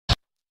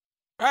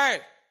Hey.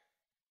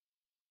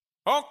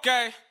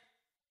 Okay.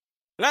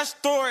 Let's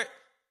do it.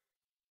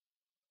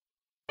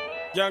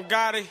 Young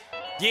Gotti.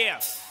 Yeah.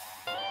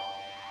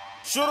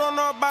 You don't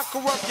know about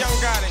corrupt Young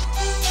Gotti.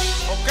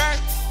 Okay?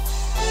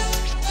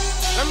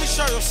 Let me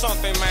show you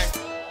something, man.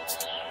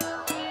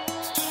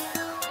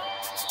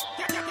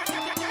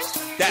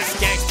 That's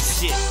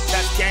gangsta shit.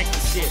 That's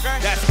gangsta shit. Okay.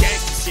 That's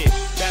gangsta shit.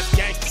 That's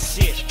gangsta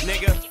shit,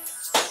 nigga.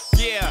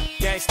 Yeah,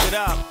 gangsta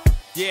up.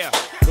 Yeah,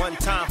 one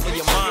time for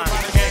your mind.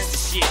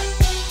 Gangsta shit.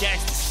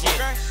 Gangsta shit.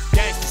 Okay.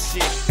 Gangsta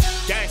shit.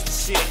 Gangsta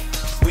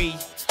shit. We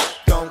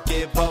don't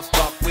give a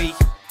fuck. We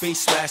be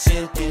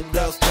smashing in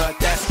the cut.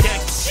 That's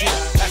gangsta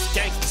shit. That's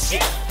gangsta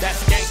shit.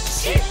 That's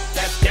gangsta shit.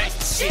 That's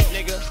gangsta shit,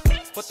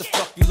 nigga. What the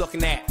fuck you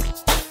looking at?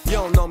 You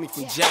don't know me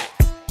from Jack.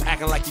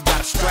 Acting like you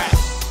got a strap.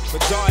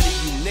 Majority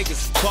of you niggas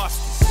is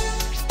busters.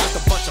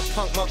 Just a bunch of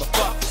punk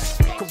motherfuckers.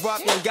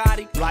 Corrupt Young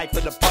Gotti, life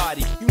of the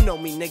party. You know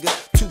me, nigga,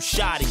 too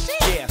shoddy.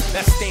 Yeah,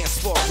 that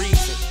stands for a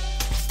reason.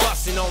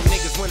 Busting on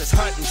niggas when it's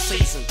hunting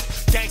season.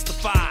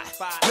 Gangsta-fied,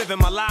 living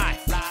my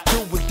life. Do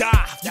or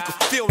die, you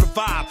can feel the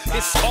vibe.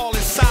 It's all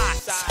inside,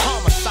 it's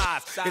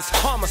homicide. It's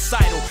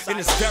homicidal, and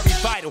it's very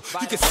vital.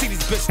 You can see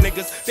these bitch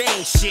niggas, they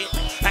ain't shit.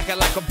 Acting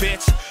like a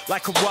bitch,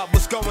 like Corrupt,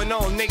 what's going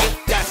on, nigga?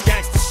 That's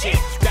gangsta shit,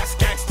 that's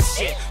gangsta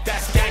shit,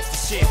 that's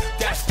gangsta shit,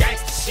 that's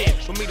gangsta shit.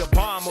 For me to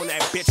bomb on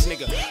that bitch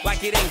nigga,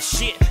 like it ain't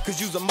shit, cause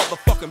you's a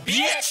motherfucking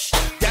bitch.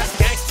 That's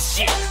gangsta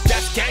shit,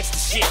 that's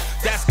gangsta shit,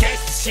 that's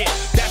gangsta shit,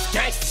 that's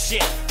gangsta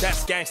shit,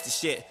 that's gangsta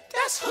shit.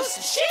 That's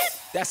hussy shit.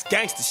 That's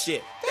gangsta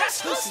shit. That's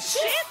hussy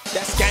shit.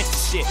 That's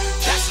gangsta shit.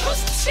 That's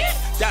hussy shit.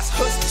 That's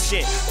hussy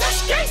shit.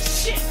 That's gangsta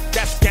shit.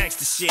 That's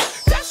gangsta shit.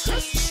 That's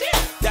hussy shit.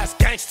 That's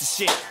gangsta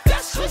shit.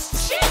 That's hussy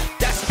shit.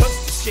 That's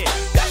hussy shit.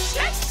 That's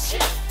gangsta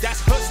shit.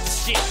 That's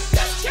hussy shit.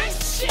 That's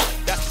gangsta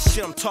shit. That's the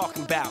shit I'm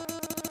talking about.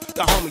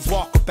 The homies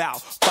walk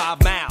about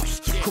 5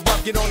 miles.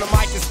 Corrupt, get on the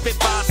mic and spit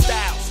 5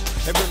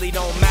 styles. It really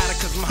don't matter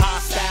cause I'm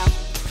hostile.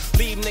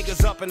 Leave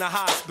niggas up in the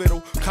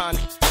hospital, kinda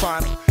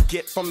trying to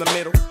get from the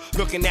middle.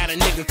 Looking at a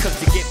nigga cause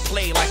they get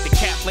played like the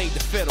cat played the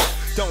fiddle.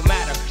 Don't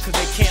matter cause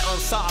they can't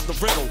unsolve the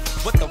riddle.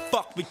 What the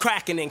fuck we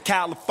cracking in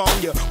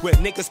California where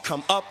niggas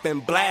come up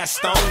and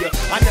blast on ya?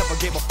 I never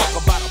gave a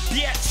fuck about a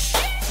bitch.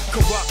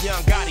 Corrupt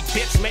Young Gotti,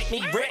 bitch, make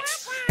me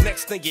rich.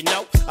 Next thing you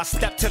know, I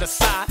step to the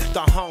side,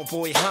 the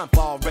homeboy hump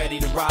all ready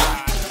to ride.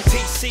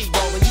 TC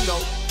rolling, you know,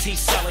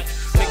 T-Sellic.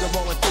 Nigga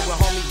rolling through a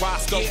homie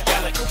Roscoe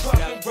Delic.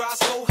 Corrupt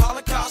Roscoe,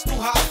 Holocaust,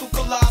 through hostile,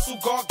 colossal,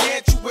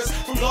 gargantuous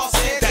from Los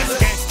Angeles. That's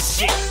gangsta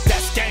shit,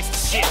 that's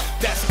gangsta shit,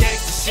 that's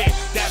gangsta shit,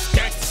 that's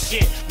gangsta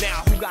shit.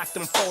 Now who got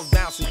them foes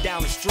bouncing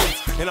down the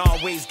streets and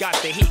always got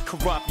the heat?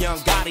 Corrupt Young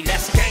Gotti,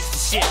 that's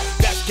gangsta shit,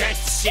 that's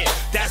gangsta shit,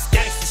 that's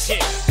gangsta shit,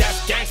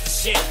 that's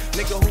gangsta shit.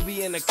 Nigga who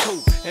be in the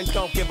coupe and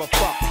don't give a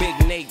fuck.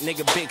 Big Nate,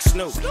 nigga, Big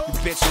Snoop. You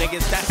bitch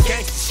niggas, that's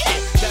gangsta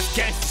shit, that's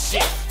gangsta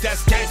shit,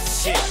 that's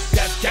gangsta shit,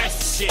 that's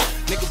gangsta shit.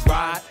 Nigga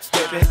ride,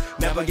 dippin',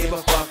 never give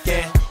a fuck,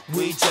 yeah.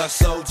 We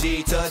just OG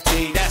to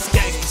T. That's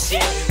gangsta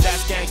shit,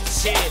 that's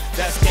gangsta shit,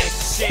 that's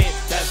gangsta shit,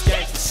 that's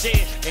gangsta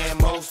shit. And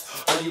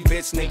most of you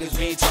bitch niggas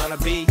be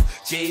tryna be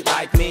G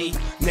like me,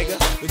 nigga.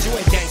 But you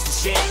ain't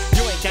gangsta shit,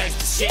 you ain't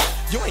gangsta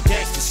shit, you ain't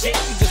gangsta shit,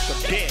 you just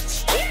a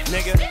bitch,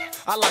 nigga.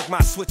 I like my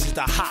switches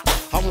to hot.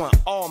 I want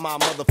all my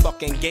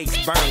motherfucking gates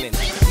burning.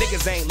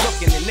 Niggas ain't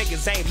looking and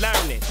niggas ain't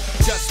learning.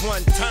 Just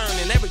one turn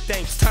and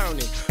everything's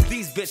turning.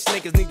 These bitch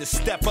niggas need to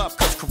step up,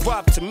 cause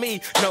Corrupt to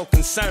me, no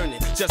concerning.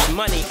 Just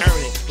money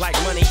earning, like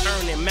money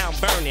earning, Mount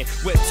Burning.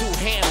 With 2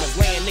 hammers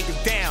laying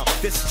niggas down.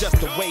 This is just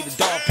the way the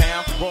dog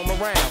pound, roam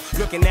around.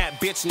 Looking at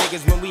bitch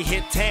niggas when we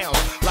hit town.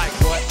 Like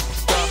what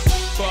the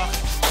fuck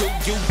do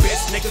you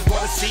bitch niggas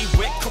wanna see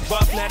with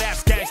Corrupt? Now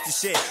that's gangsta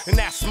shit, and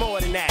that's more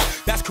than that.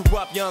 That's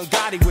Corrupt Young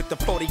Gotti with the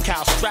 40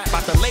 cal strap.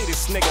 Out the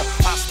latest nigga,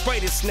 I spray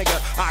this nigga,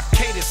 I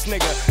K this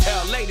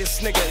nigga, LA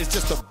this nigga is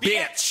just a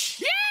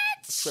bitch.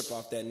 Trip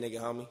off that nigga,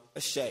 homie.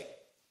 Let's shake.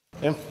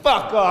 And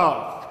fuck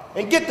off.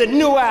 And get the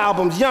new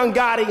albums, Young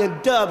Gotti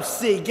and Dub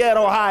C,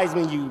 Ghetto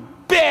Heisman, you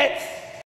bitch!